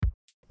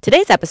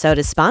Today's episode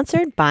is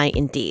sponsored by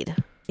Indeed.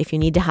 If you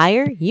need to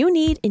hire, you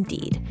need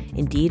Indeed.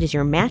 Indeed is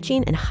your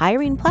matching and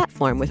hiring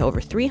platform with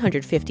over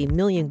 350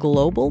 million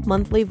global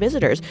monthly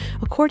visitors,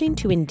 according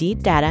to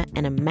Indeed data,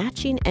 and a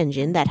matching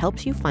engine that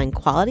helps you find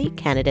quality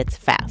candidates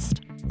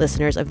fast.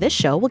 Listeners of this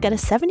show will get a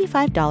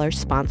 $75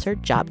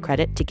 sponsored job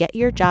credit to get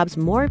your jobs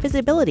more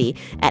visibility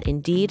at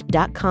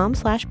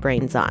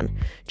Indeed.com/BrainsOn.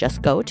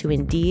 Just go to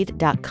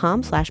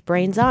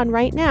Indeed.com/BrainsOn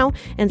right now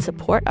and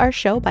support our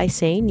show by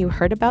saying you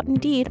heard about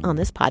Indeed on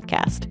this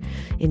podcast.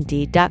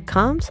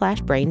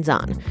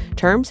 Indeed.com/BrainsOn.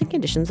 Terms and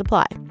conditions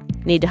apply.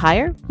 Need to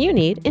hire? You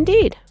need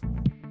Indeed.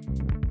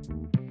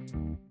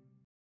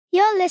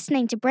 You're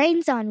listening to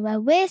Brains On, where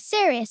we're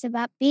serious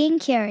about being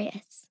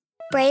curious.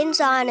 Brains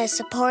On is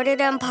supported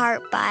in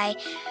part by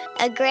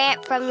a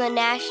grant from the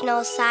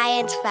National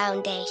Science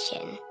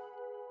Foundation.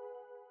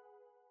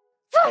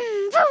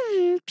 Vroom,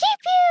 vroom, pew,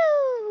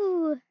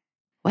 pew!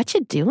 What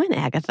you doing,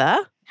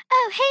 Agatha?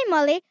 Oh, hey,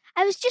 Molly.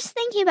 I was just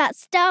thinking about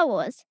Star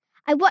Wars.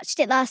 I watched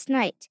it last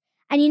night.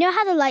 And you know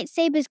how the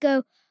lightsabers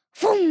go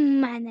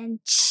vroom and then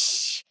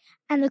shh?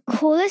 And the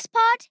coolest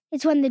part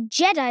is when the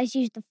Jedis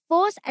use the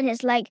Force and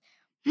it's like,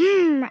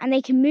 and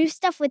they can move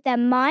stuff with their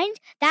mind.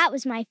 That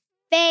was my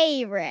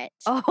favorite.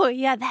 Oh,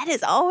 yeah, that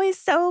is always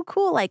so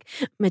cool. Like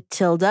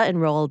Matilda in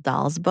Roald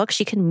Dahl's book,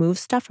 she can move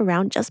stuff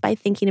around just by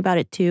thinking about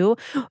it too.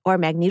 Or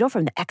Magneto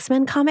from the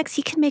X-Men comics,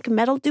 he can make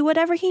metal do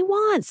whatever he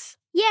wants.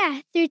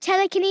 Yeah, through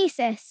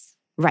telekinesis.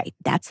 Right,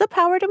 that's the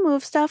power to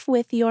move stuff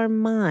with your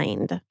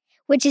mind.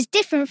 Which is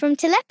different from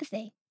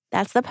telepathy.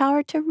 That's the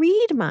power to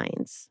read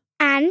minds.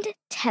 And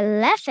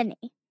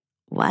telephony.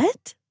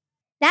 What?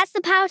 That's the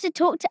power to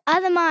talk to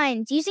other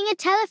minds using a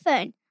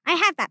telephone. I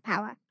have that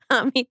power.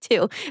 Me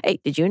too.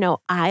 Hey, did you know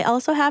I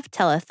also have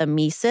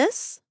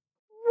telethemesis?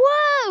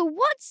 Whoa,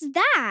 what's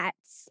that?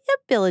 The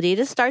ability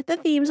to start the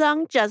theme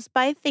song just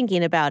by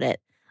thinking about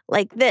it.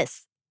 Like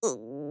this.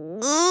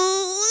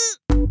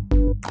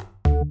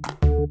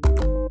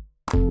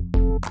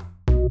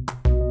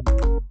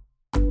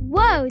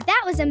 Whoa,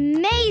 that was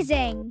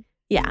amazing.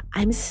 Yeah,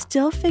 I'm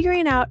still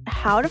figuring out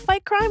how to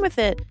fight crime with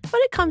it,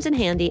 but it comes in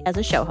handy as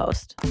a show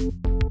host.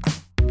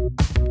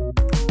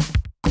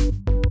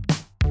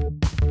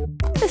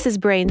 This is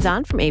Brains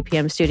On from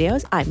APM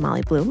Studios. I'm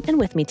Molly Bloom, and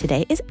with me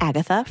today is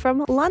Agatha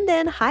from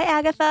London. Hi,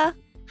 Agatha.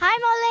 Hi,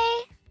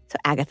 Molly. So,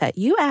 Agatha,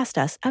 you asked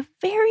us a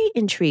very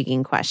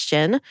intriguing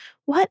question.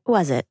 What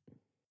was it?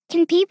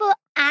 Can people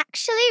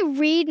actually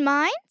read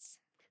minds?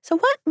 So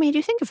what made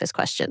you think of this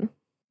question?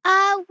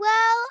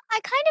 Well, I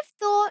kind of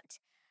thought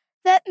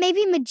that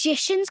maybe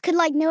magicians could,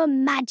 know a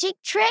magic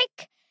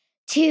trick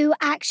to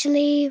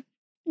actually,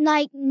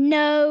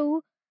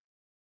 know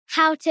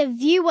how to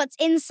view what's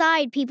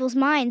inside people's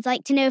minds,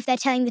 to know if they're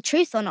telling the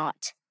truth or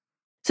not.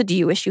 So do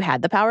you wish you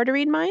had the power to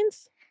read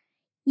minds?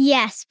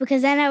 Yes,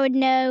 because then I would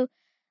know,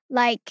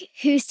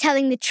 who's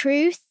telling the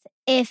truth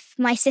if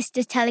my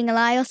sister's telling a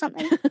lie or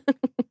something.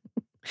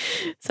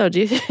 So do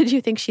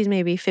you think she's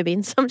maybe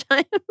fibbing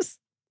sometimes?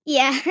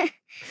 Yeah.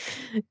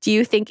 Do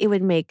you think it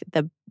would make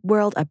the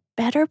world a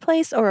better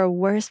place or a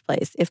worse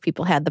place if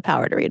people had the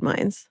power to read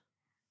minds?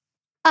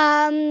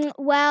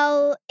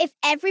 Well, if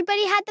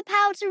everybody had the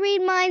power to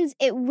read minds,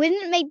 it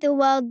wouldn't make the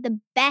world the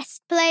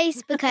best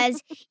place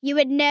because you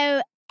would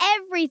know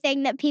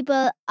everything that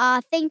people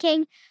are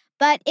thinking.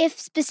 But if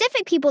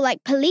specific people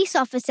like police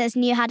officers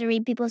knew how to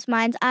read people's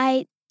minds,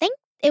 I think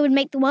it would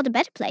make the world a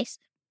better place.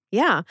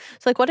 Yeah.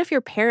 So what if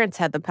your parents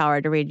had the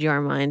power to read your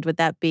mind? Would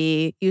that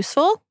be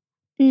useful?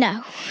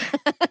 No,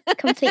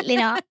 completely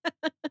not.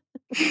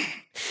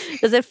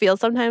 Does it feel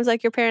sometimes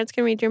like your parents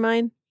can read your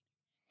mind?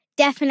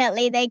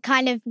 Definitely. They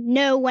kind of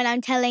know when I'm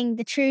telling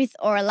the truth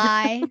or a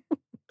lie.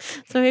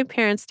 So maybe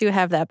parents do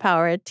have that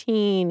power a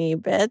teeny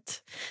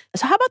bit.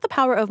 So how about the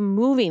power of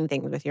moving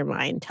things with your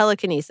mind?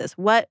 Telekinesis.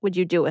 What would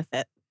you do with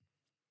it?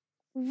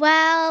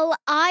 Well,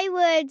 I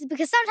would,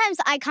 because sometimes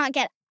I can't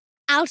get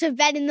out of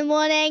bed in the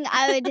morning,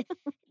 I would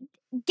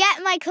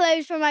get my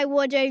clothes from my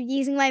wardrobe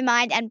using my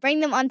mind and bring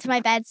them onto my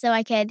bed so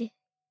I could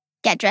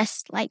get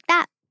dressed like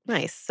that.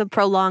 Nice. So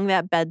prolong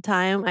that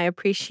bedtime. I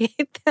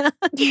appreciate that.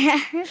 Yeah.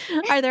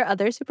 Are there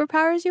other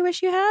superpowers you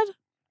wish you had?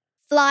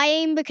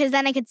 Flying, because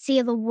then I could see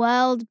the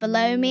world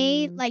below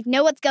me,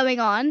 know what's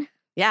going on.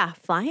 Yeah,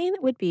 flying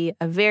would be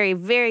a very,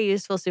 very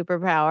useful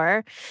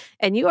superpower.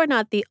 And you are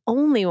not the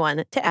only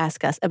one to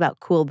ask us about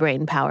cool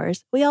brain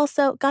powers. We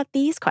also got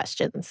these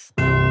questions.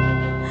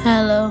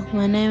 Hello,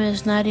 my name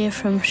is Nadia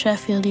from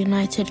Sheffield,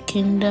 United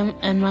Kingdom,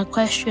 and my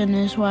question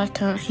is, why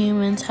can't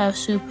humans have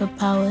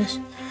superpowers?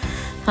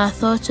 I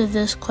thought of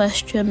this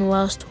question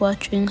whilst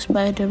watching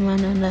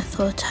Spider-Man, and I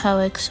thought how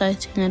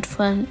exciting and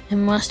fun it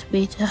must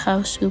be to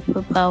have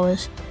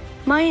superpowers.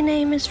 My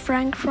name is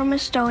Frank from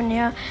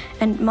Estonia,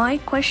 and my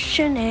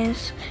question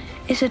is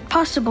it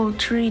possible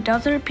to read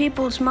other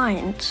people's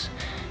minds?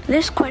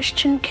 This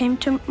question came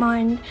to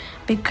mind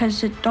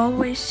because it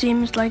always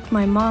seems like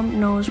my mom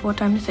knows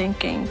what I'm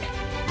thinking.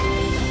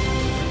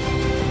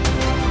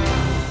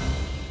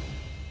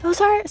 Those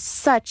are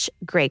such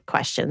great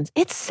questions.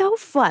 It's so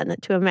fun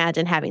to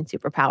imagine having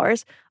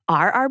superpowers.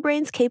 Are our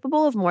brains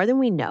capable of more than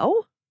we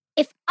know?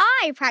 If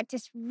I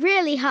practiced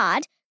really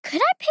hard,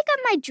 could I pick up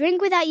my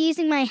drink without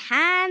using my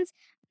hands?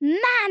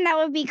 Man, that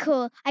would be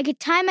cool. I could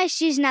tie my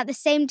shoes and at the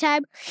same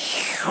time...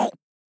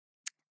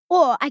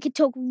 Or I could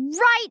talk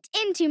right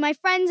into my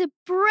friend's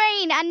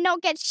brain and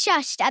not get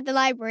shushed at the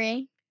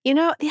library. You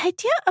know, the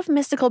idea of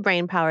mystical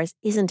brain powers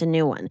isn't a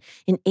new one.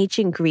 In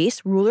ancient Greece,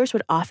 rulers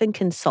would often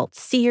consult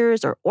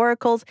seers or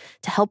oracles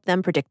to help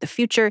them predict the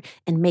future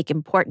and make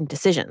important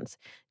decisions.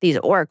 These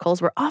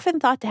oracles were often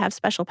thought to have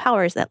special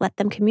powers that let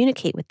them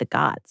communicate with the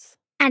gods.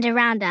 And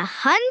around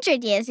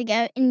 100 years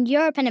ago, in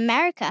Europe and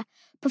America,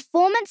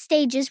 performance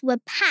stages were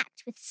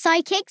packed with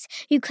psychics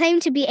who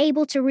claimed to be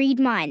able to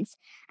read minds.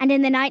 And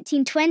in the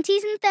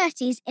 1920s and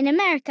 30s in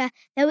America,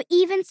 there were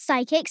even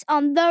psychics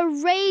on the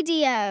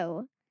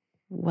radio.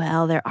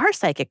 Well, there are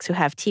psychics who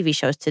have TV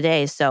shows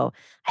today, so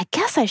I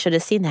guess I should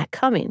have seen that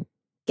coming.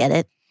 Get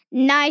it?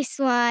 Nice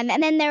one.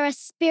 And then there are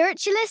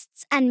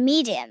spiritualists and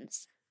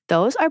mediums.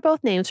 Those are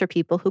both names for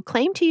people who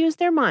claim to use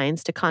their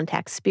minds to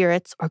contact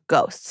spirits or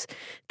ghosts.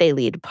 They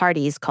lead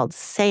parties called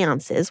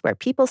seances where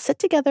people sit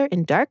together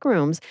in dark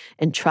rooms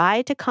and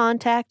try to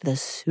contact the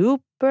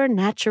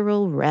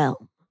supernatural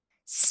realm.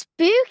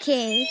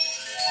 Spooky.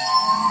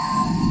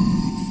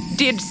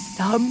 Did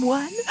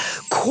someone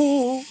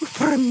call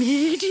for a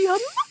medium?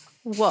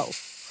 Whoa,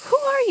 who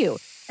are you?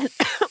 And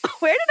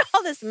where did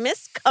all this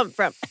mist come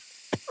from?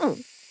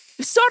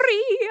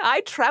 Sorry,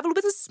 I travel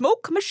with a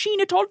smoke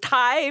machine at all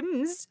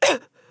times.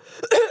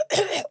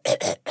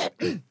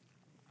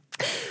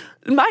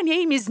 My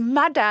name is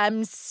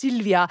Madame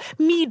Sylvia,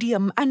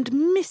 medium and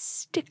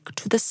mystic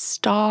to the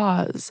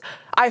stars.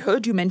 I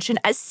heard you mention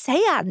a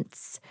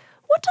seance.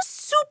 What a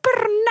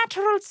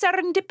supernatural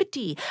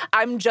serendipity.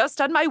 I'm just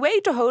on my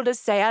way to hold a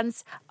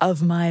seance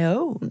of my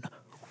own.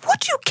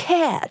 Would you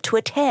care to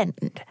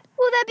attend?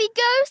 Will there be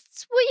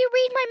ghosts? Will you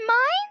read my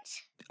mind?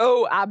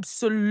 Oh,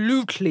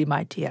 absolutely,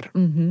 my dear.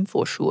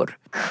 For sure.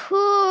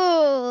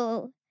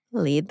 Cool.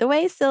 Lead the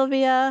way,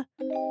 Sylvia.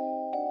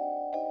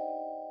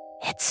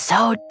 It's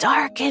so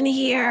dark in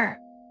here.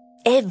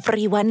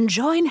 Everyone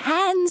join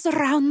hands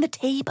around the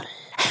table.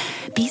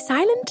 Be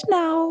silent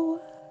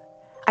now.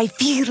 I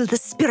feel the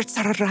spirits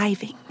are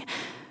arriving.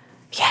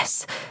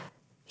 Yes,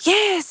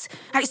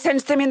 I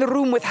sense them in the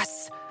room with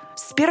us.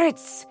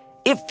 Spirits,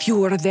 if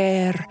you are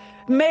there,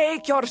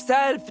 make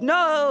yourself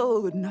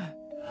known.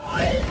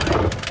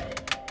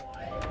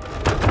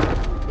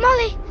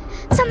 Molly,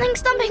 something's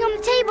stomping on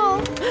the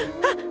table.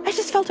 I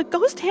just felt a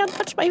ghost hand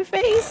touch my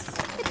face.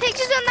 The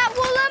pictures on that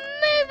wall are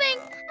moving.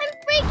 I'm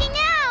freaking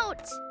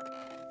out.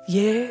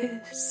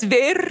 Yes,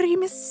 very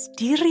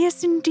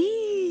mysterious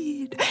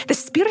indeed. The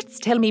spirits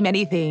tell me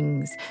many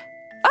things.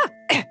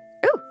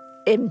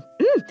 And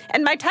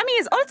my tummy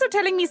is also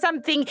telling me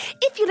something.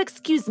 If you'll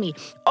excuse me,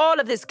 all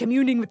of this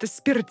communing with the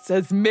spirits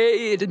has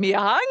made me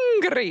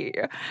hungry.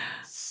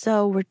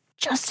 So we're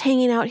just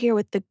hanging out here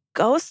with the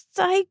ghosts,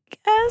 I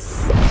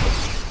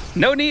guess?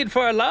 No need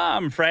for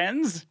alarm,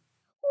 friends.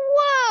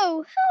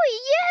 Whoa, who are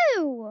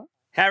you?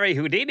 Harry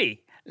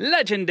Houdini,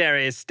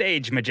 legendary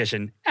stage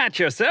magician, at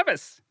your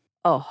service.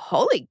 Oh,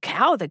 holy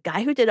cow, the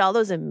guy who did all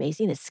those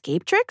amazing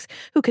escape tricks?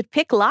 Who could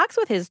pick locks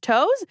with his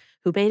toes?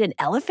 Who made an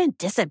elephant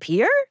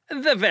disappear?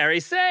 The very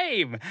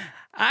same.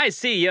 I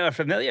see you're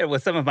familiar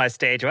with some of my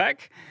stage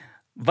work.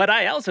 But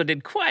I also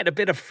did quite a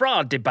bit of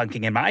fraud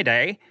debunking in my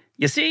day.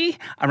 You see,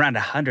 around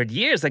 100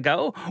 years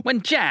ago,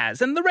 when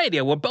jazz and the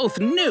radio were both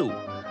new,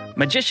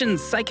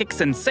 magicians,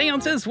 psychics, and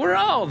seances were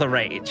all the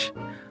rage.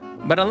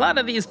 But a lot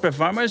of these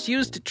performers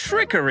used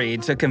trickery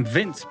to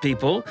convince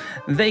people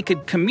they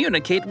could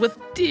communicate with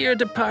dear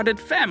departed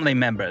family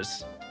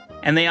members.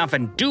 And they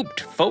often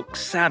duped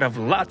folks out of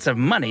lots of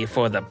money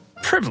for the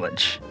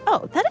privilege.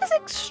 Oh, that is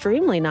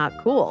extremely not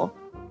cool.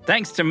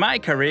 Thanks to my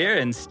career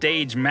in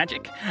stage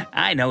magic,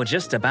 I know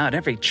just about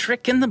every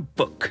trick in the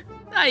book.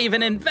 I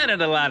even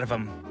invented a lot of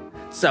them.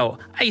 So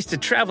I used to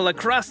travel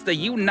across the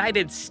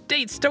United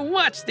States to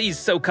watch these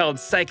so-called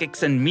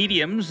psychics and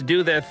mediums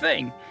do their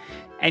thing.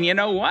 And you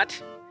know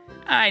what?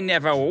 I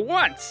never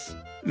once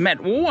met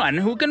one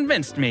who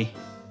convinced me.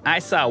 I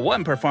saw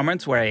one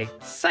performance where a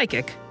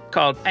psychic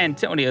called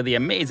Antonio the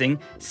Amazing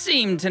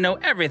seemed to know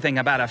everything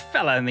about a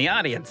fella in the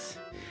audience.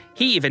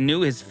 He even knew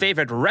his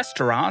favorite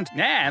restaurant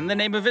and the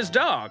name of his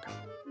dog.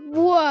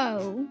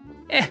 Whoa.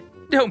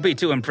 Don't be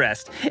too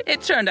impressed.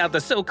 It turned out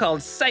the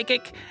so-called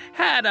psychic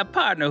had a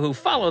partner who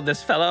followed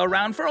this fella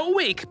around for a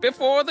week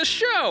before the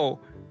show.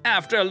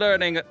 After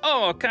learning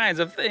all kinds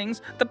of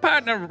things, the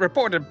partner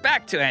reported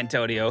back to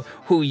Antonio,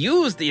 who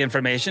used the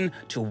information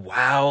to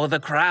wow the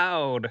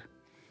crowd.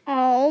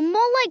 Oh,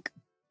 more like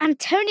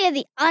Antonio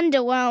the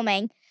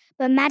Underwhelming.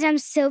 But Madame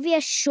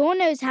Sylvia sure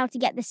knows how to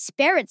get the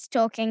spirits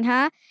talking,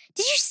 huh?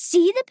 Did you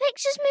see the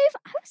pictures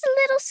move? I was a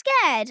little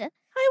scared.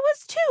 I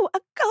was too. A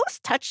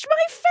ghost touched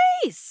my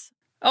face.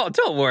 Oh,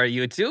 don't worry,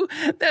 you two.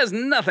 There's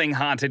nothing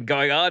haunted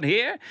going on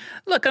here.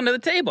 Look under the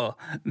table.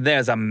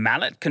 There's a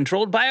mallet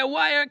controlled by a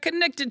wire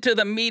connected to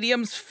the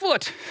medium's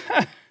foot.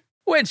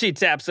 When she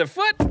taps her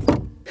foot,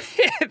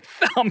 It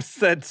thumps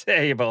the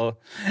table.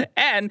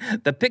 And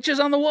the pictures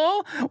on the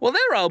wall, well,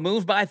 they're all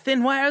moved by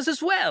thin wires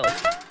as well.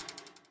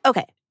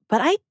 Okay,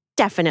 but I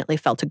definitely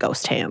felt a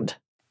ghost hand.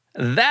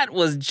 That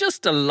was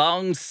just a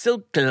long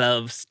silk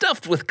glove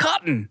stuffed with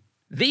cotton.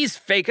 These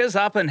fakers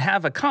often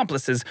have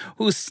accomplices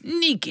who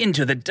sneak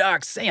into the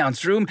dark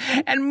seance room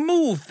and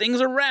move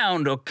things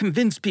around or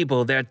convince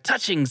people they're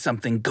touching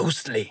something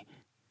ghostly.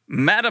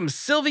 Madam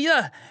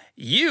Sylvia,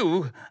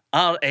 you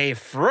are a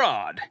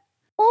fraud.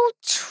 All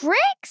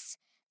tricks?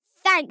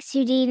 Thanks,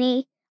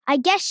 Houdini. I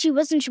guess she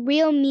wasn't a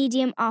real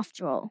medium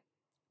after all.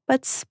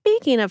 But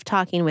speaking of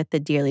talking with the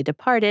dearly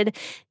departed,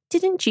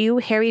 didn't you,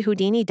 Harry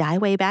Houdini, die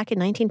way back in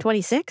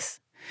 1926?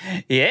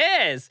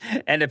 Yes,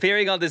 and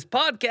appearing on this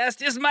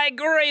podcast is my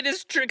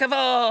greatest trick of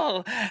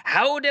all.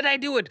 How did I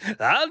do it?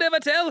 I'll never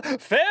tell.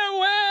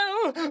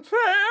 Farewell!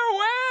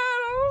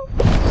 Farewell!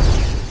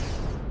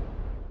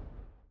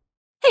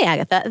 Hey,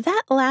 Agatha,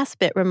 that last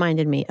bit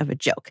reminded me of a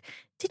joke.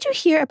 Did you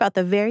hear about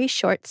the very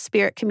short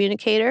spirit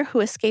communicator who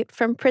escaped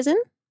from prison?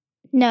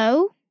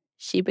 No.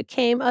 She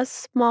became a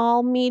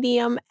small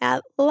medium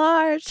at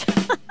large.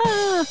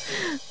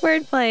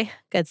 Wordplay.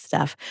 Good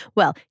stuff.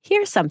 Well,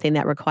 here's something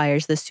that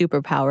requires the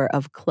superpower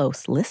of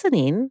close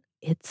listening.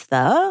 It's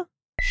the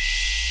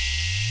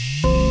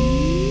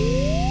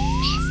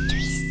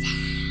Mystery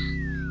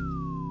sound.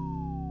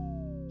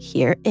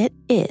 Here it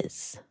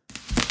is.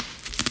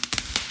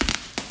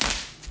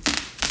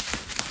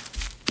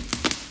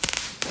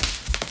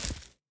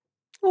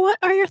 What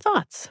are your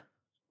thoughts?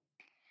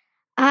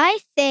 I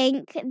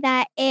think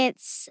that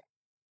it's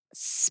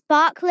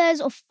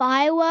sparklers or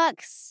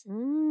fireworks,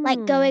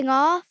 like going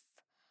off,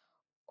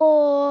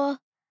 or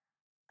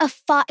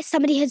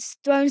somebody has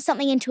thrown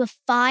something into a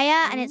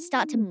fire and it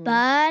starts to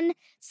burn.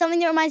 Something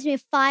that reminds me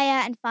of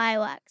fire and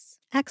fireworks.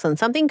 Excellent.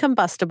 Something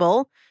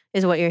combustible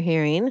is what you're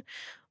hearing.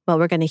 Well,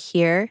 we're going to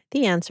hear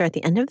the answer at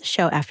the end of the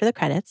show after the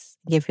credits.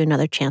 Give you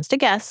another chance to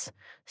guess.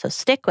 So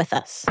stick with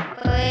us.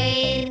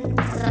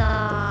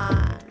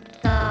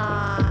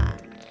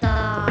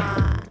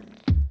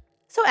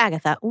 So,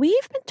 Agatha,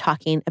 we've been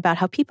talking about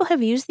how people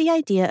have used the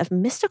idea of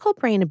mystical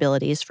brain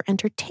abilities for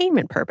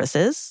entertainment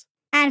purposes.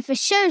 And for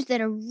shows that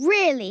are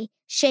really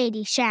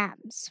shady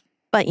shams.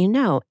 But you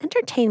know,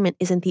 entertainment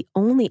isn't the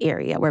only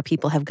area where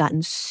people have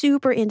gotten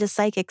super into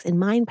psychics and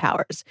mind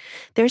powers.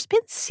 There's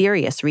been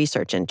serious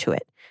research into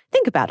it.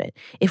 Think about it.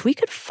 If we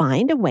could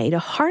find a way to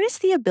harness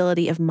the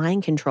ability of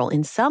mind control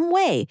in some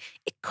way,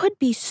 it could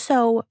be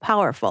so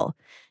powerful.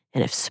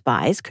 And if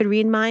spies could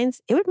read minds,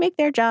 it would make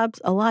their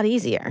jobs a lot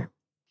easier.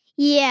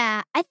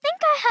 Yeah, I think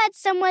I heard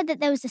somewhere that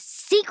there was a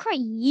secret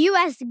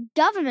U.S.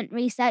 government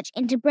research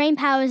into brain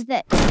powers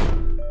that...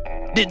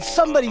 Did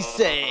somebody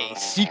say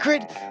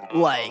secret?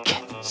 Like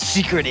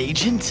secret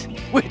agent?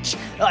 Which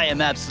I am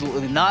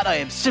absolutely not. I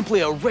am simply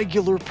a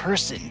regular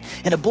person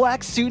in a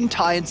black suit and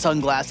tie and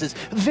sunglasses.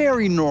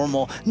 Very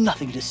normal.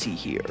 Nothing to see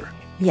here.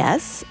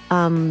 Yes,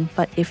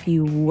 but if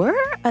you were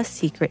a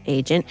secret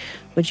agent,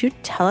 would you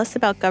tell us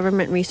about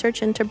government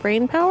research into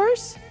brain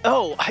powers?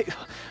 Oh,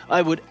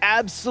 I would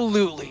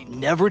absolutely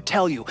never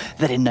tell you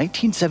that in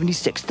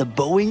 1976, the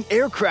Boeing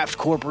Aircraft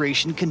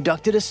Corporation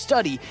conducted a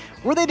study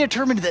where they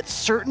determined that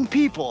certain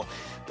people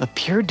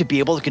appeared to be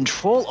able to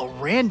control a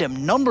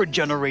random number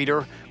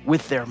generator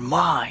with their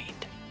mind.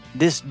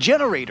 This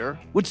generator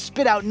would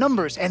spit out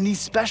numbers, and these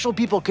special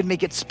people could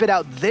make it spit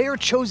out their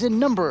chosen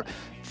number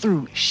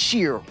through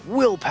sheer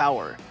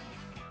willpower.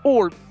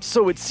 Or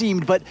so it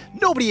seemed, but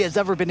nobody has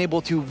ever been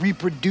able to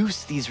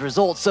reproduce these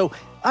results, so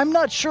I'm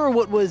not sure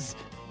what was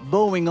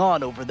going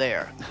on over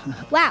there.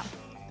 Wow.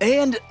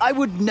 And I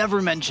would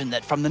never mention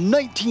that from the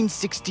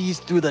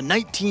 1960s through the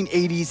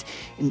 1980s,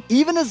 and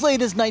even as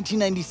late as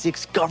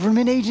 1996,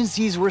 government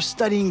agencies were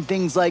studying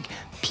things like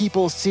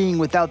people seeing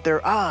without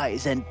their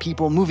eyes and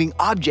people moving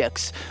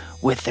objects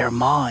with their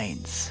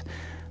minds.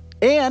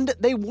 And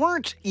they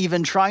weren't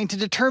even trying to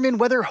determine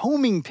whether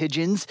homing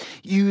pigeons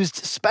used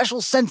special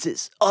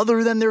senses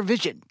other than their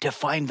vision to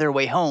find their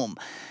way home.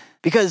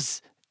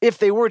 Because if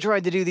they were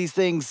trying to do these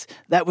things,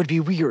 that would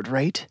be weird,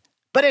 right?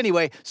 But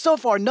anyway, so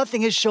far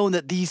nothing has shown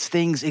that these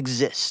things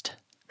exist.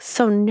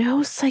 So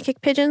no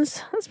psychic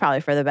pigeons? That's probably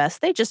for the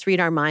best. They just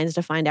read our minds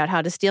to find out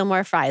how to steal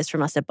more fries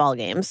from us at ball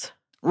games.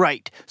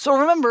 Right. So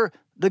remember,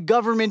 the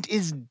government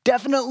is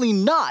definitely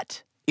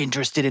not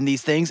interested in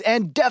these things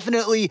and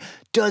definitely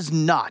does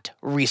not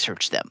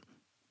research them.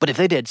 But if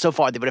they did, so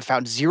far they would have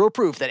found zero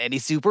proof that any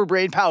super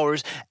brain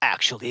powers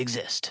actually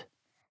exist.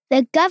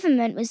 The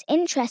government was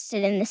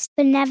interested in this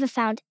but never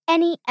found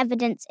any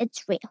evidence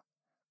it's real.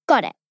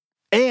 Got it.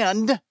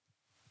 And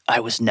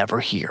I was never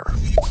here.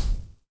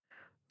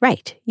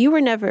 Right. You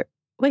were never...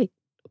 Wait,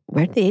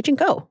 where did the agent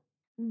go?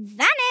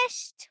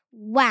 Vanished.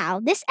 Wow,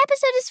 this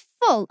episode is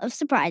full of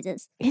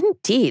surprises.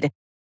 Indeed.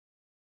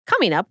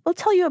 Coming up, we'll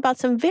tell you about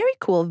some very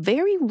cool,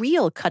 very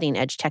real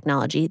cutting-edge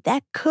technology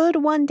that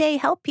could one day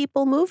help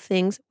people move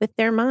things with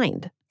their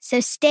mind. So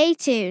stay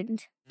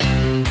tuned.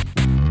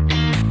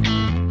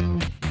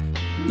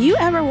 You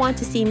ever want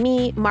to see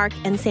me, Mark,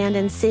 and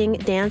Sandon sing,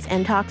 dance,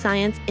 and talk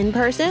science in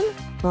person?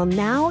 Well,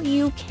 now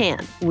you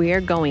can.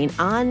 We're going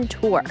on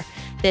tour.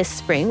 This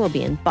spring, we'll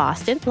be in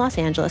Boston, Los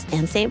Angeles,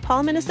 and St.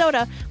 Paul,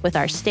 Minnesota with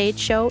our stage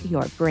show,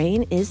 Your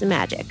Brain is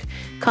Magic.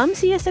 Come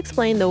see us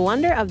explain the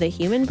wonder of the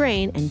human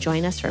brain and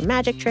join us for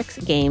magic tricks,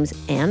 games,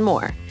 and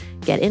more.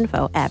 Get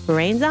info at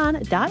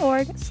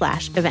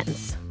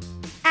brainson.org/events.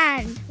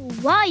 And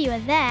while you are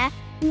there,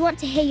 we want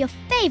to hear your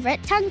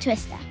favorite tongue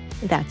twister.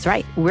 That's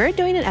right. We're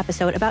doing an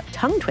episode about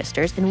tongue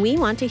twisters, and we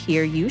want to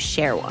hear you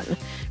share one.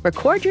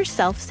 Record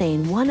yourself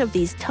saying one of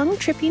these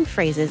tongue-tripping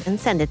phrases and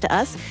send it to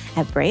us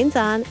at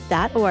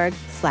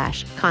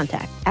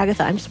brainson.org/contact.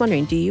 Agatha, I'm just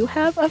wondering, do you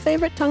have a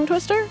favorite tongue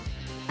twister?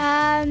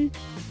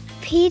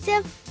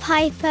 Peter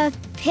Piper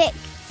picked...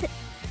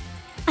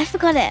 I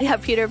forgot it. Yeah,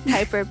 Peter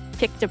Piper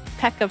picked a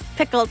peck of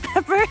pickled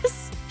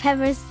peppers.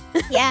 Peppers.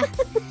 Yeah.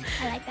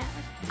 I like that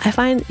one. I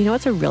find, you know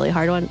what's a really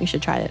hard one? You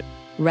should try it.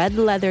 Red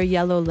leather,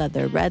 yellow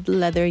leather, red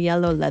leather,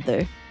 yellow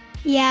leather.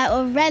 Yeah,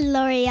 or red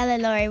lorry, yellow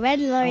lorry, red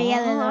lorry,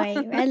 yellow lorry,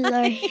 red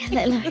lorry,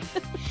 yellow lorry.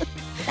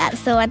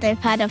 That's the one I've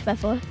heard of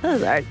before.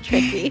 Those are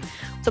tricky.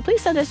 So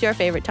please send us your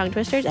favorite tongue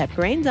twisters at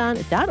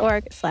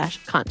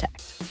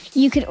brainson.org/contact.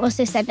 You can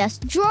also send us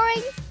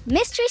drawings,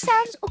 mystery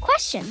sounds, or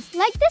questions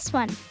like this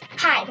one.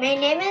 Hi, my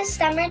name is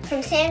Summer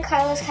from San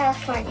Carlos,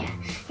 California.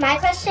 My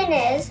question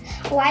is,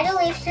 why do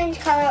leaves change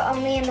color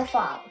only in the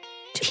fall?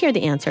 To hear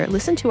the answer,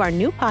 listen to our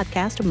new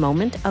podcast,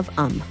 Moment of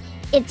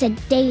It's a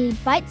daily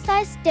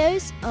bite-sized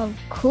dose of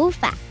cool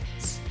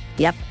facts.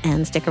 Yep,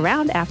 and stick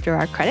around after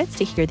our credits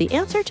to hear the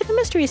answer to the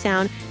mystery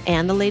sound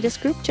and the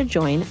latest group to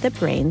join the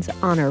Brains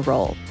Honor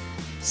Roll.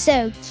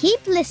 So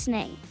keep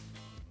listening.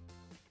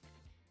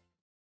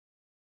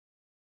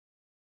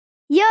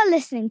 You're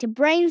listening to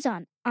Brains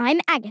On.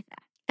 I'm Agatha.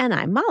 And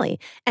I'm Molly.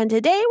 And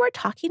today we're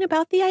talking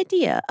about the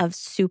idea of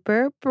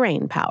super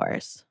brain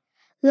powers.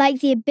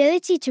 Like the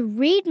ability to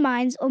read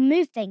minds or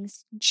move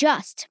things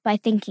just by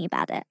thinking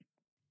about it.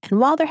 And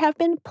while there have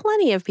been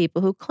plenty of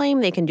people who claim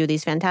they can do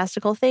these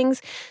fantastical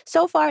things,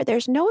 so far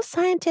there's no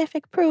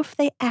scientific proof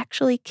they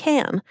actually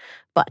can.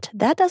 But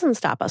that doesn't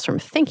stop us from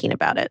thinking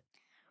about it.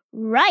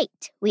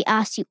 Right. We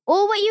asked you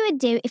all what you would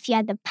do if you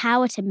had the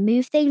power to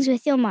move things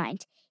with your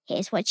mind.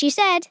 Here's what you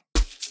said.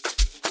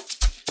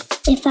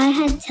 If I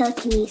had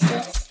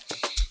telekinesis,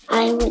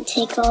 I would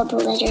take all the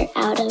litter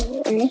out of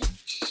Earth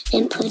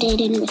and put it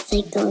in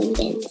recycling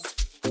bins.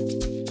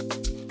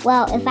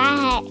 Well, if I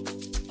had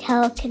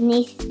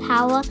telekinesis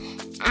power,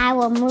 I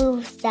will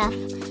move stuff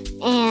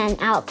and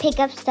I'll pick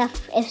up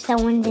stuff if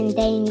someone's in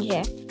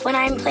danger. When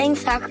I'm playing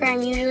soccer,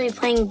 I'm usually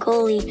playing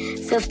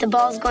goalie, so if the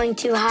ball's going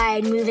too high,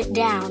 I'd move it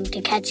down to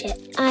catch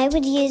it. I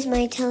would use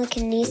my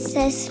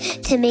telekinesis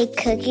to make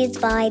cookies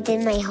while I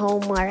did my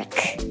homework.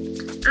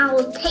 I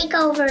will take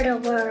over the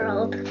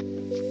world.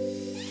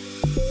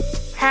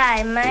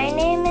 Hi, my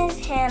name is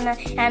Hannah,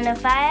 and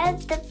if I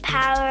had the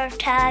power of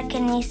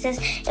telekinesis,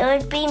 it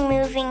would be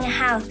moving a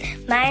house.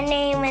 My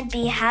name would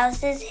be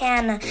Houses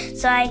Hannah,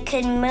 so I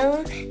could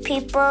move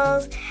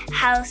people's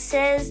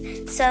houses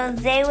so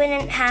they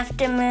wouldn't have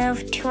to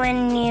move to a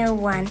new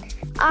one.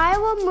 I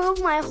will move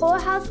my whole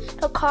house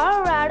to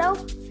Colorado,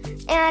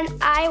 and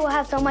I will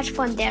have so much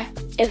fun there.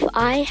 If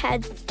I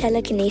had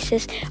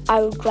telekinesis,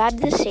 I would grab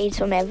the seeds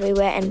from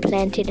everywhere and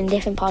plant it in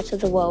different parts of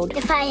the world.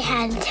 If I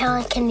had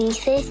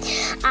telekinesis,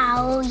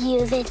 I will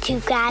use it to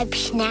grab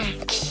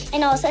snacks.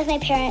 And also, if my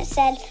parents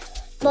said,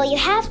 well, you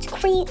have to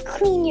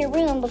clean your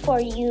room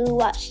before you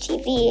watch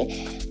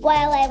TV.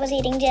 While I was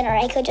eating dinner,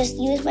 I could just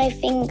use my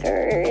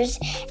fingers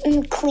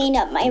and clean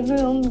up my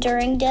room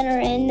during dinner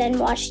and then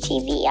watch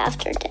TV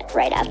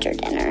right after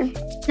dinner.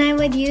 I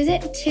would use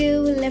it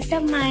to lift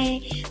up my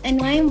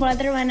annoying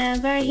brother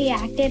whenever he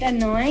acted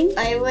annoying.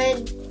 I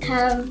would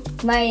have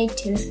my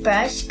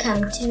toothbrush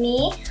come to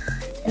me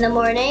in the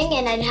morning,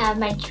 and I'd have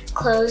my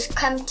clothes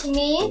come to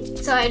me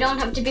so I don't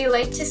have to be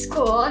late to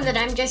school and that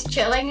I'm just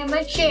chilling in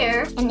my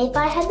chair. And if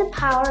I had the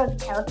power of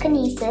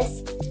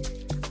telekinesis,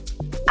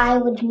 I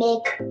would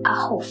make a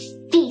whole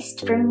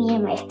feast for me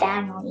and my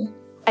family.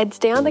 I'd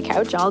stay on the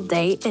couch all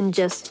day and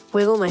just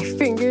wiggle my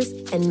fingers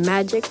and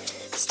magic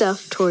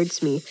stuff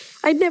towards me.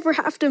 I'd never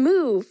have to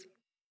move.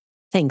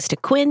 Thanks to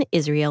Quinn,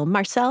 Israel,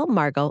 Marcel,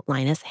 Margot,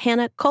 Linus,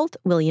 Hannah, Colt,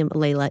 William,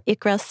 Layla,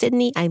 Ikra,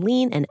 Sydney,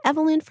 Eileen, and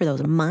Evelyn for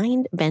those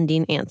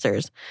mind-bending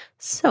answers.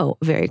 So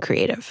very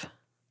creative.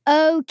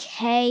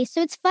 Okay, so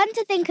it's fun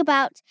to think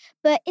about,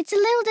 but it's a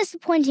little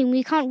disappointing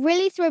we can't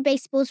really throw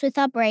baseballs with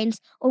our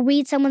brains or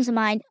read someone's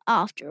mind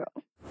after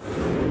all.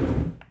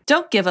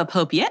 Don't give up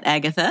hope yet,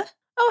 Agatha.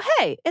 Oh,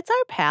 hey, it's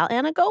our pal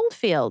Anna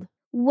Goldfield.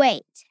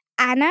 Wait,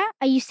 Anna,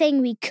 are you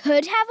saying we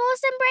could have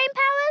awesome brain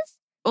powers?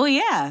 Oh,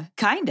 yeah,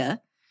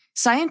 kinda.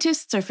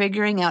 Scientists are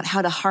figuring out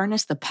how to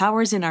harness the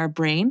powers in our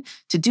brain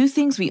to do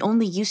things we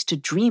only used to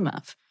dream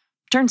of.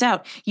 Turns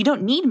out, you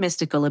don't need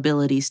mystical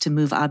abilities to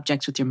move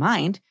objects with your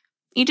mind.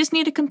 You just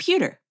need a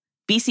computer.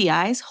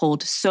 BCIs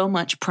hold so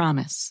much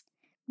promise.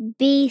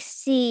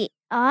 BCIs?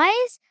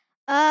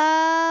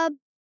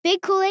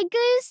 Big Cool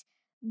Igloos?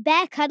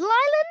 Bear Cuddle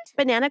Island?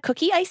 Banana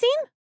cookie icing?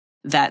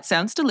 That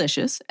sounds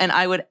delicious, and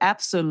I would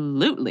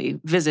absolutely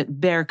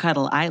visit Bear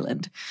Cuddle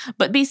Island.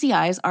 But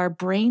BCIs are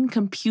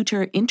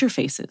brain-computer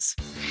interfaces.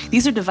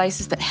 These are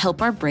devices that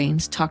help our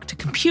brains talk to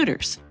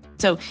computers.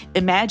 So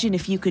imagine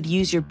if you could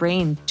use your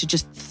brain to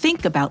just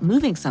think about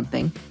moving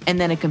something, and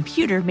then a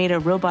computer made a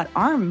robot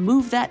arm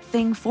move that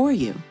thing for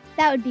you.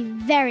 That would be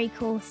very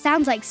cool.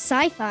 Sounds like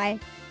sci-fi.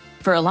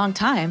 For a long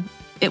time,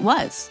 it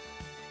was.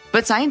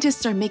 But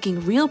scientists are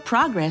making real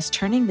progress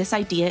turning this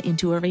idea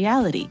into a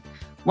reality.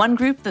 One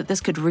group that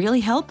this could really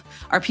help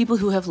are people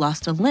who have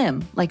lost a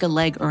limb, like a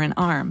leg or an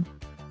arm.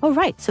 Oh,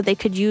 right. So they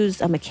could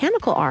use a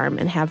mechanical arm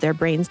and have their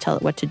brains tell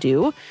it what to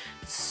do.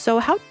 So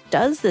how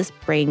does this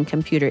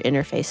brain-computer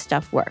interface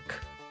stuff work?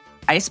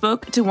 I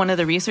spoke to one of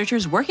the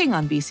researchers working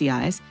on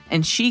BCIs,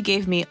 and she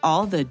gave me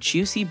all the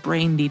juicy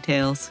brain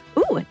details.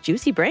 Ooh,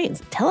 juicy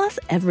brains. Tell us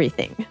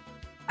everything.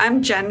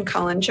 I'm Jen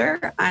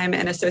Collinger. I'm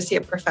an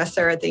associate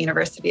professor at the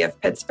University of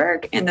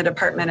Pittsburgh in the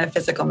Department of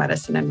Physical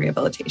Medicine and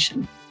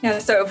Rehabilitation.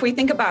 So if we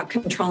think about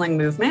controlling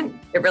movement,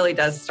 it really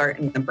does start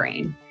in the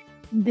brain.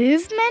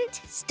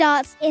 Movement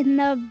starts in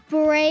the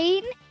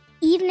brain,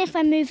 even if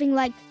I'm moving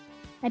like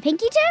my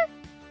pinky toe?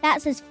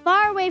 That's as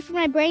far away from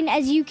my brain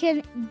as you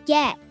can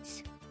get.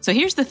 So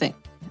here's the thing.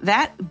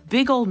 That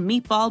big old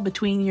meatball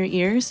between your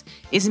ears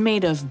is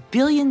made of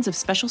billions of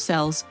special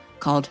cells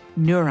called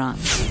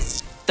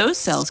neurons. Those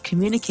cells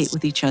communicate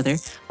with each other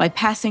by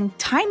passing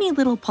tiny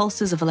little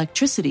pulses of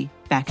electricity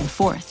back and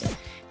forth.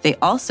 They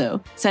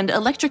also send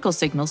electrical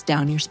signals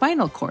down your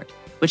spinal cord,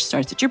 which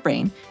starts at your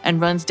brain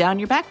and runs down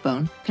your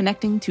backbone,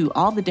 connecting to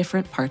all the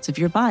different parts of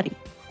your body.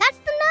 That's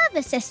the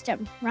nervous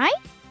system, right?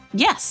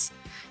 Yes.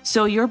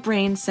 So your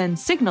brain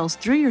sends signals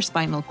through your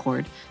spinal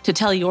cord to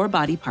tell your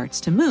body parts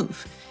to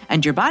move.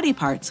 And your body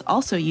parts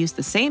also use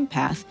the same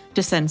path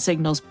to send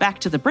signals back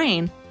to the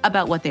brain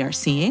about what they are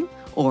seeing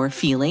or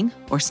feeling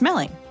or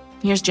smelling.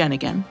 Here's Jen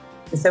again.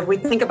 So if we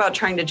think about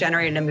trying to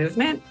generate a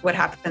movement, what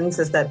happens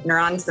is that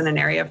neurons in an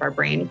area of our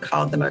brain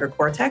called the motor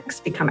cortex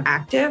become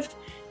active.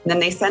 And then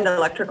they send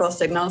electrical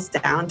signals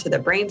down to the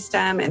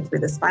brainstem and through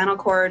the spinal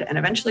cord and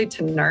eventually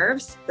to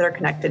nerves that are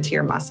connected to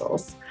your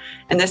muscles.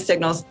 And this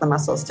signals the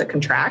muscles to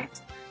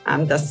contract,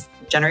 thus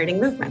generating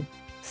movement.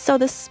 So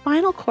the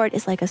spinal cord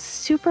is like a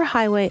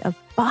superhighway of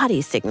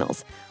body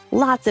signals.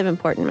 Lots of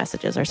important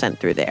messages are sent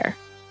through there.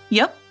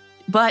 Yep.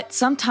 But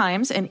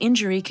sometimes an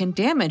injury can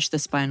damage the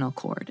spinal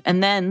cord,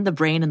 and then the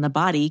brain and the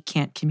body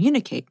can't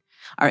communicate.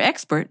 Our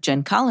expert,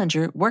 Jen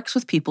Collinger, works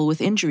with people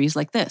with injuries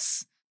like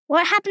this.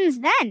 What happens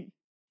then?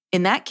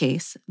 In that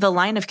case, the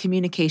line of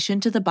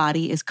communication to the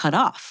body is cut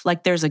off,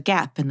 like there's a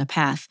gap in the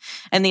path,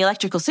 and the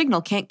electrical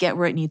signal can't get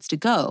where it needs to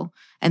go.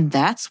 And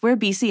that's where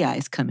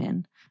BCIs come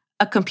in.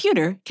 A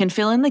computer can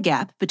fill in the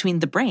gap between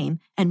the brain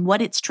and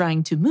what it's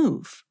trying to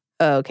move.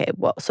 Okay,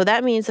 well, so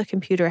that means the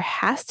computer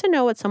has to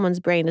know what someone's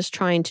brain is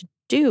trying to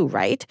do,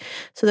 right?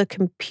 So the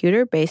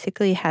computer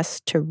basically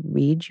has to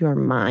read your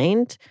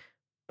mind.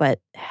 But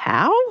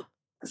how?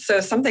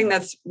 So something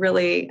that's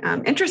really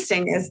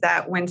interesting is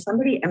that when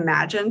somebody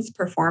imagines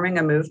performing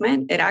a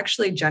movement, it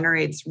actually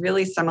generates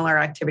really similar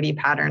activity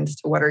patterns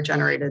to what are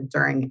generated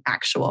during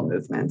actual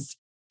movements.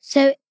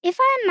 So if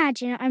I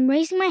imagine I'm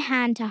raising my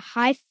hand to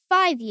high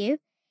five you,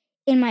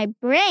 in my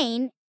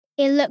brain,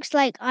 it looks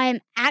like I'm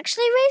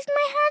actually raising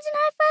my hands and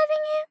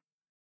high-fiving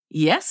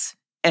you? Yes,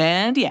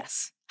 and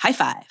yes. High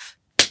five.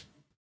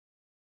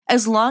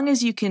 As long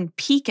as you can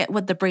peek at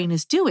what the brain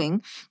is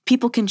doing,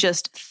 people can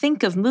just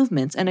think of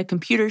movements, and a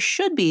computer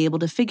should be able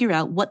to figure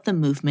out what the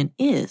movement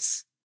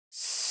is.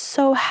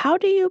 So how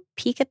do you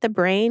peek at the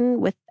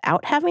brain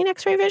without having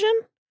X-ray vision?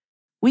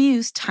 We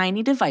use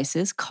tiny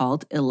devices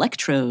called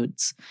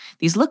electrodes.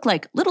 These look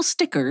like little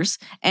stickers,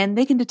 and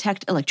they can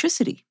detect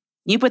electricity.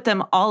 You put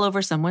them all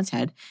over someone's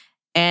head,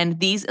 and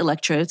these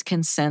electrodes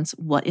can sense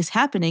what is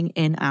happening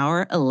in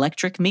our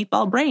electric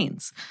meatball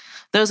brains.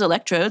 Those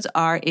electrodes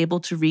are able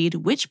to read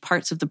which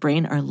parts of the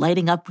brain are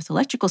lighting up with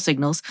electrical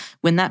signals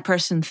when that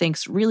person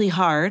thinks really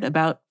hard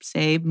about,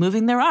 say,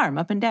 moving their arm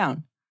up and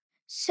down.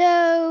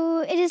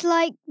 So it is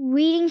like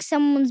reading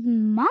someone's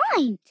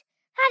mind.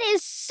 That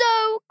is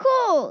so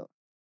cool.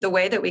 The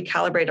way that we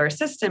calibrate our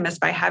system is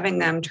by having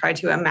them try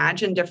to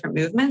imagine different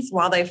movements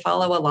while they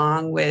follow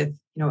along with,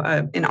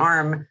 an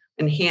arm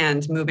and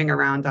hand moving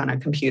around on a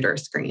computer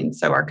screen.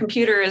 So our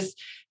computer is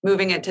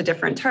moving it to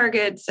different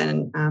targets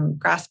and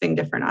grasping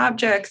different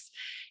objects,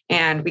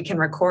 and we can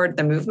record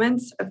the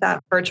movements of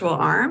that virtual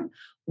arm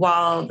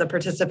while the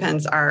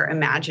participants are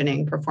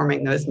imagining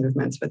performing those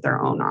movements with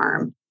their own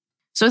arm.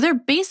 So they're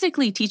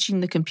basically teaching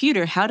the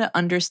computer how to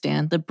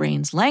understand the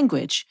brain's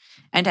language.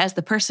 And as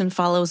the person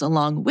follows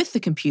along with the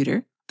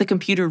computer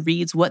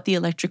reads what the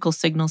electrical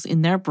signals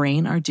in their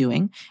brain are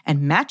doing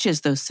and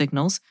matches those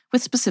signals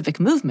with specific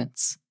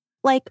movements.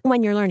 Like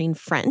when you're learning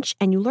French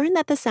and you learn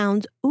that the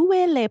sounds où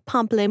est le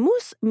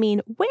pamplemousse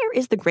mean where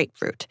is the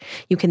grapefruit.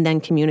 You can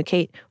then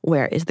communicate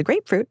where is the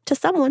grapefruit to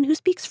someone who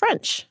speaks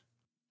French.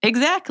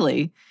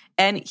 Exactly.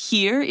 And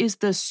here is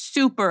the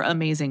super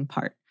amazing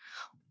part.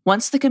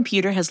 Once the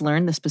computer has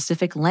learned the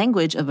specific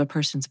language of a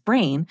person's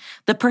brain,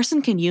 the person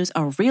can use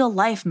a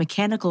real-life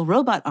mechanical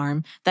robot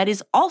arm that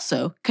is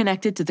also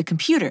connected to the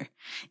computer.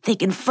 They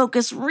can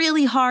focus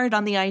really hard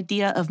on the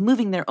idea of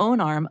moving their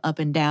own arm up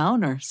and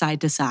down or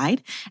side to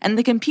side, and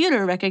the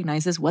computer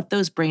recognizes what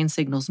those brain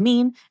signals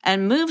mean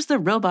and moves the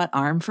robot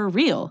arm for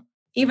real.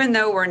 Even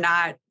though we're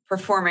not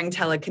performing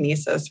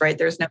telekinesis, right?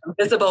 There's no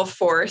visible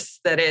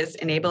force that is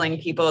enabling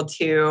people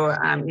to,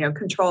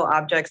 control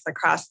objects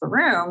across the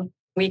room.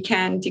 We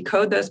can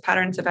decode those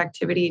patterns of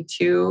activity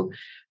to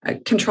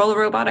control a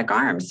robotic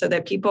arm so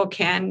that people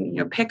can,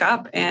 pick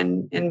up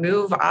and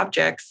move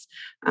objects,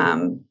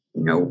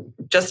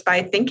 just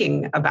by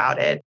thinking about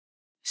it.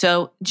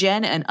 So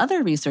Jen and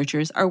other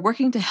researchers are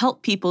working to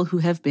help people who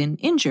have been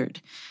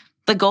injured.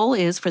 The goal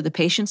is for the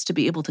patients to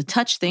be able to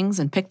touch things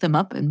and pick them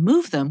up and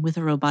move them with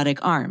a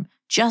robotic arm,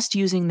 just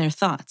using their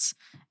thoughts.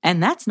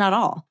 And that's not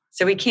all.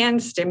 So we can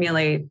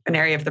stimulate an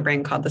area of the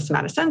brain called the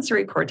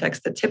somatosensory cortex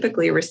that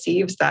typically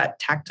receives that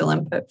tactile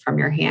input from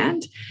your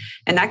hand.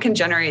 And that can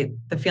generate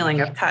the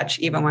feeling of touch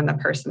even when the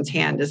person's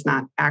hand is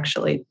not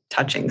actually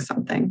touching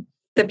something.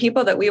 The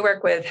people that we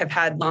work with have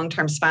had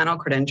long-term spinal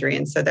cord injury,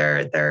 and so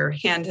their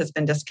hand has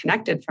been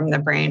disconnected from the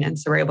brain, and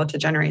so we're able to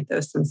generate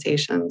those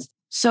sensations.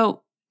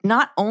 So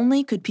not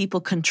only could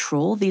people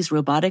control these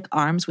robotic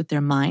arms with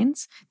their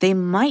minds, they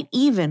might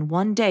even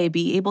one day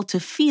be able to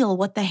feel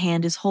what the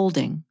hand is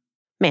holding.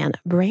 Man,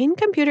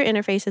 brain-computer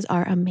interfaces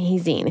are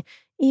amazing.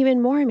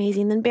 Even more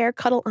amazing than Bear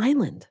Cuddle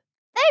Island.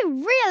 They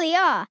really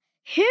are.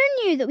 Who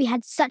knew that we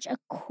had such a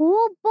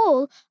cool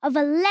ball of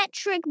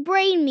electric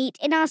brain meat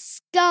in our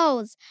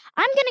skulls?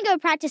 I'm going to go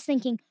practice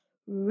thinking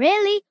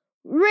really,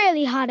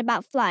 really hard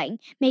about flying.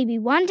 Maybe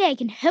one day I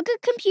can hook a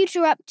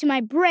computer up to my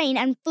brain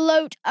and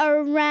float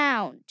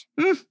around.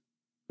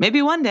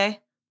 Maybe one day.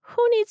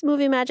 Who needs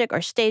movie magic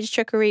or stage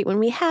trickery when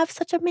we have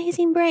such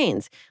amazing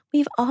brains?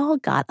 We've all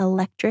got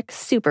electric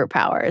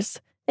superpowers.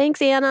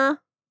 Thanks, Anna.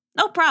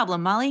 No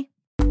problem, Molly.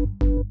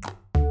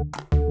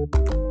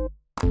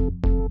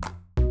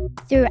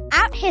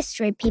 Throughout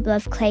history, people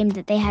have claimed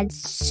that they had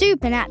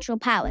supernatural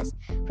powers,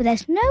 but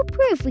there's no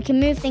proof we can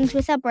move things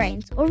with our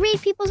brains or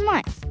read people's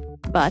minds.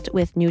 But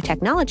with new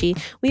technology,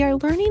 we are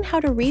learning how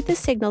to read the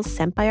signals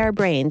sent by our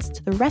brains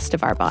to the rest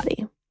of our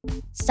body.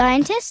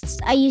 Scientists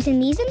are using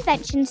these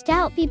inventions to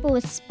help people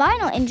with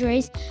spinal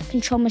injuries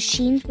control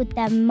machines with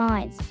their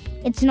minds.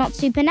 It's not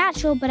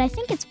supernatural, but I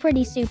think it's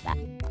pretty super.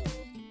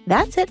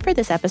 That's it for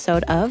this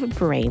episode of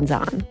Brains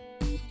On.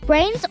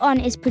 Brains On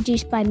is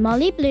produced by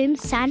Molly Bloom,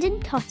 Sandon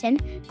Totten,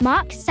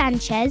 Mark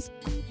Sanchez,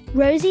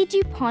 Rosie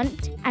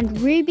DuPont, and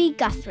Ruby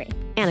Guthrie.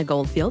 Anna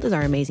Goldfield is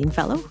our amazing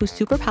fellow whose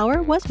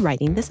superpower was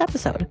writing this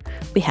episode.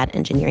 We had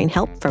engineering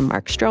help from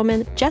Mark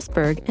Stroman, Jess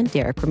Berg, and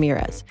Derek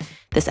Ramirez.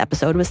 This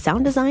episode was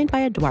sound designed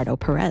by Eduardo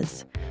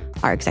Perez.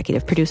 Our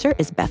executive producer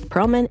is Beth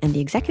Perlman, and the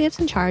executives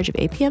in charge of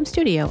APM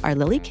Studio are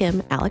Lily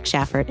Kim, Alex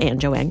Schaffert,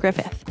 and Joanne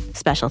Griffith.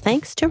 Special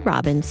thanks to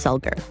Robin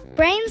Sulger.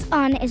 Brains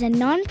On is a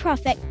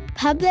non-profit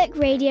public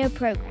radio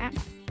program.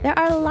 There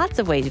are lots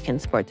of ways you can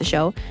support the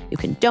show. You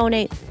can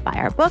donate, buy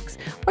our books,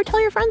 or tell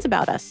your friends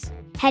about us.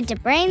 Head to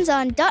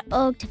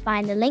brainson.org to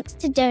find the links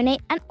to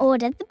donate and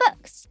order the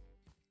books.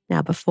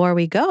 Now, before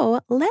we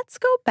go, let's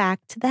go back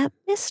to that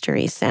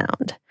mystery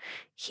sound.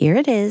 Here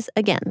it is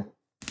again.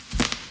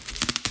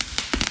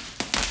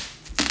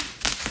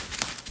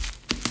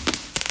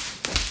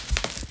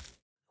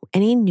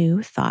 Any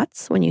new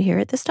thoughts when you hear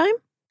it this time?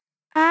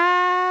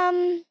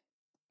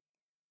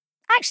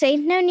 Actually,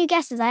 no new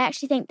guesses. I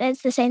actually think that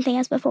it's the same thing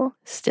as before.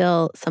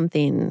 Still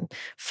something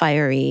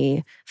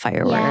fiery,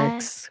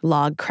 fireworks,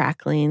 log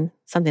crackling,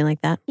 something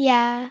like that?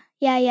 Yeah.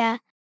 You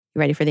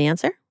ready for the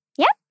answer?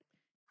 Yep.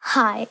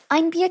 Hi,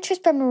 I'm Beatrice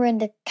from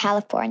Marinda,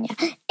 California,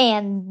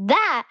 and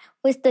that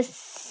was the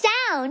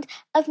sound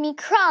of me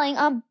crawling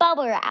on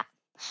bubble wrap.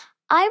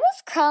 I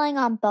was crawling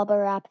on bubble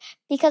wrap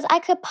because I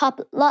could pop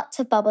lots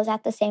of bubbles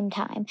at the same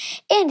time,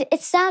 and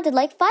it sounded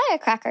like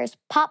firecrackers.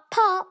 Pop,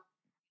 pop.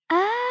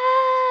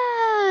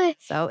 Ah.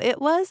 So it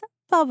was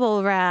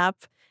bubble wrap.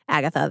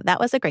 Agatha, that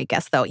was a great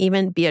guess, though.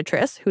 Even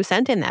Beatrice, who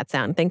sent in that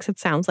sound, thinks it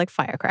sounds like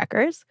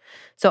firecrackers.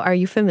 So are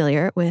you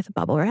familiar with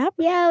bubble wrap?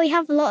 Yeah, we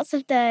have lots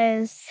of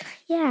those.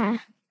 Yeah.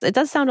 It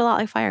does sound a lot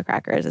like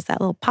firecrackers. It's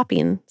that little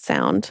popping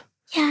sound.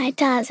 Yeah, it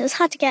does. It was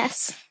hard to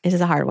guess. It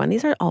is a hard one.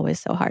 These are always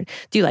so hard.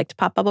 Do you like to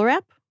pop bubble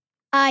wrap?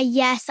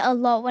 Yes, a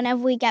lot.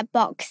 Whenever we get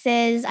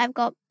boxes, I've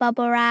got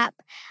bubble wrap.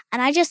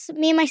 And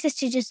me and my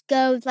sister just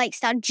go,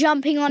 start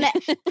jumping on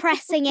it,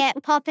 pressing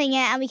it, popping it,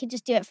 and we could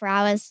just do it for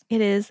hours.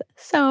 It is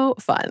so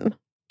fun.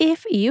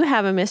 If you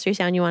have a mystery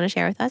sound you want to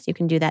share with us, you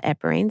can do that at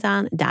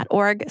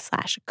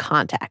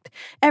brainson.org/contact.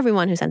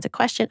 Everyone who sends a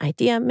question,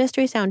 idea,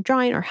 mystery sound,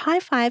 drawing, or high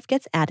five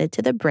gets added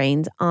to the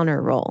Brains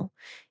Honor Roll.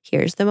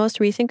 Here's the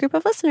most recent group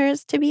of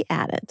listeners to be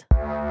added.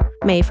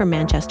 May from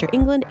Manchester,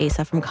 England,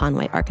 Asa from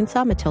Conway,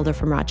 Arkansas, Matilda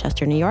from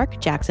Rochester, New York,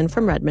 Jackson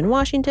from Redmond,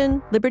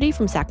 Washington, Liberty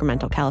from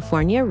Sacramento,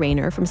 California,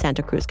 Rainer from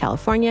Santa Cruz,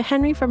 California,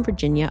 Henry from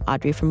Virginia,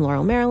 Audrey from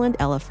Laurel, Maryland,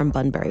 Ella from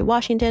Bunbury,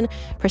 Washington,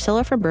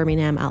 Priscilla from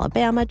Birmingham,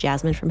 Alabama,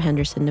 Jasmine from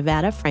Henderson,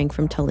 Nevada, Frank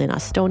from Tallinn,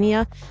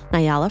 Estonia,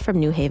 Nyala from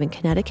New Haven,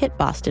 Connecticut,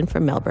 Boston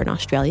from Melbourne,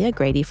 Australia,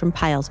 Grady from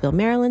Pylesville,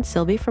 Maryland,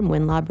 Sylvie from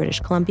Winlaw, British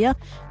Columbia,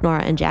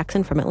 Nora and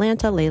Jackson from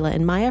Atlanta, Layla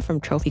and Maya from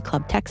Trophy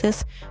Club,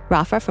 Texas,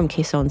 Rafa from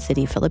Quezon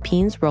City,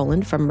 Philippines,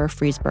 Roland from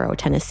Murfreesboro,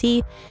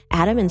 Tennessee,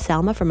 Adam and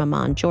Salma from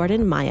Amman,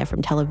 Jordan, Maya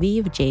from Tel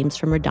Aviv, James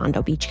from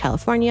Redondo Beach,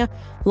 California,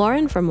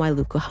 Lauren from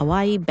Wailuku,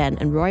 Hawaii, Ben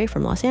and Roy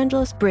from Los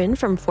Angeles, Bryn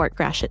from Fort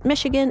Gratiot,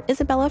 Michigan,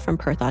 Isabella from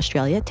Perth,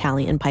 Australia,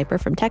 Tally and Piper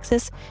from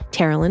Texas,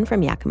 Terilyn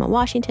from Yakima,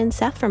 Washington,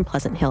 Seth from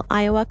Pleasant Hill,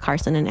 Iowa,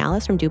 Carson and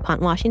Alice from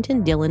DuPont,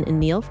 Washington, Dylan and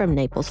Neil from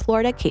Naples,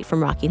 Florida, Kate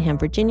from Rockingham,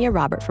 Virginia,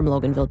 Robert from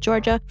Loganville,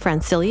 Georgia,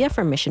 Francilia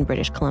from Mission,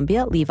 British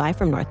Columbia, Levi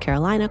from North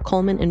Carolina,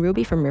 Coleman and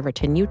Ruby from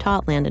Riverton,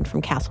 Utah, Landon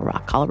from Castle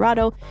Rock,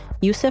 Colorado,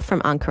 Yusuf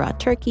from Ankara,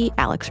 Turkey,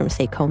 Alex from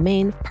Saco,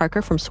 Maine,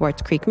 Parker from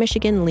Swartz Creek,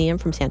 Michigan, Liam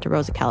from Santa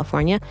Rosa,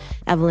 California,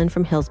 Evelyn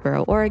from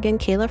Hillsboro, Oregon,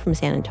 Kayla from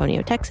San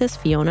Antonio, Texas,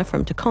 Fiona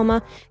from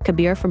Tacoma,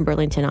 Kabir from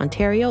Burlington,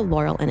 Ontario,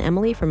 Laurel and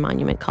Emily from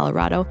Monument,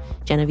 Colorado,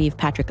 Genevieve,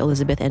 Patrick,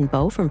 Elizabeth, and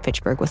Bo from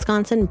Fitchburg,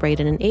 Wisconsin,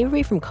 Braden and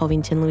Avery from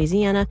Covington,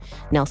 Louisiana,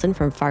 Nelson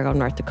from Fargo,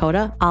 North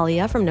Dakota,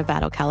 Alia from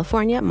Novato,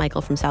 California,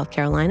 Michael from South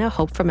Carolina,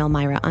 Hope from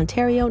Elmira,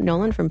 Ontario,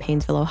 Nolan from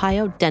Painesville,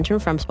 Ohio, Denton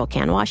from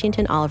Spokane,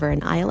 Washington, Oliver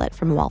and Islet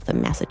from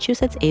Waltham,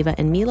 Massachusetts, Ava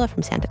and Mila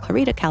from Santa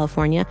Clarita,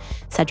 California,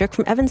 Cedric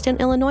from Evanston,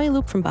 Illinois,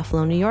 Luke from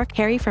Buffalo, New York,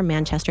 Harry from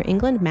Manchester,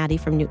 England, Maddie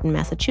from Newton,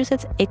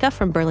 Massachusetts, Ika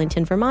from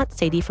Burlington, Vermont,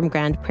 Sadie from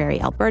Grand Prairie,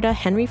 Alberta,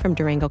 Henry from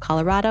Durango,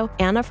 Colorado,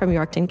 Anna from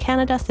Yorkton,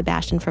 Canada,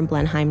 Sebastian from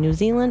Blenheim, New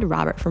Zealand,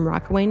 Robert from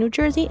Rockaway, New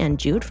Jersey, and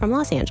Jude from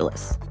Los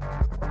Angeles.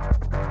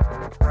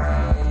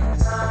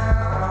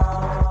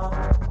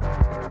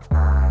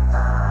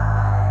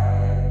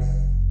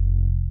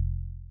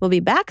 We'll be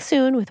back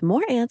soon with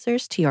more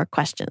answers to your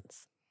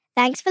questions.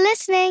 Thanks for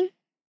listening.